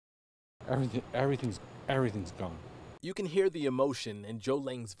Everything's gone. You can hear the emotion in Joe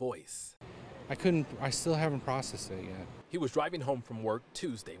Lang's voice. I still haven't processed it yet. He was driving home from work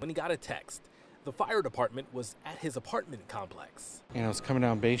Tuesday when he got a text. The fire department was at his apartment complex. And I was coming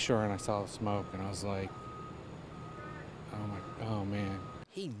down Bayshore and I saw the smoke and I was like, oh man.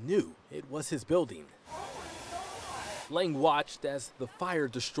 He knew it was his building. Lang watched as the fire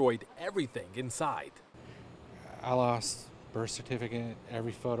destroyed everything inside. I lost birth certificate,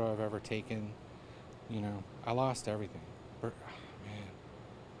 every photo I've ever taken. I lost everything. Man,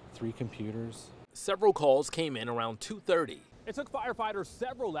 3 computers. Several calls came in around 2:30. It took firefighters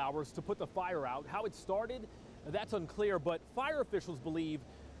several hours to put the fire out. How it started, that's unclear, but fire officials believe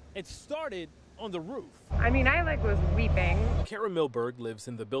it started on the roof. I was weeping. Kara Milberg lives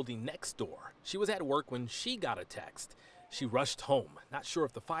in the building next door. She was at work when she got a text. She rushed home, not sure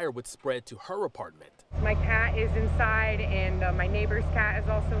if the fire would spread to her apartment. My cat is inside and my neighbor's cat is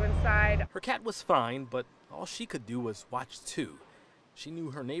also inside. Her cat was fine, but all she could do was watch too. She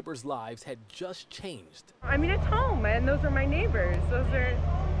knew her neighbors' lives had just changed. It's home and those are my neighbors.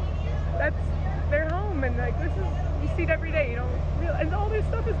 That's their home and you see it every day. You don't realize, and all this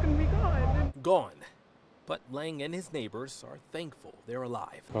stuff is going to be gone. Gone. But Lang and his neighbors are thankful they're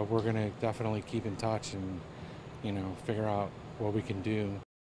alive. But we're going to definitely keep in touch and, figure out what we can do.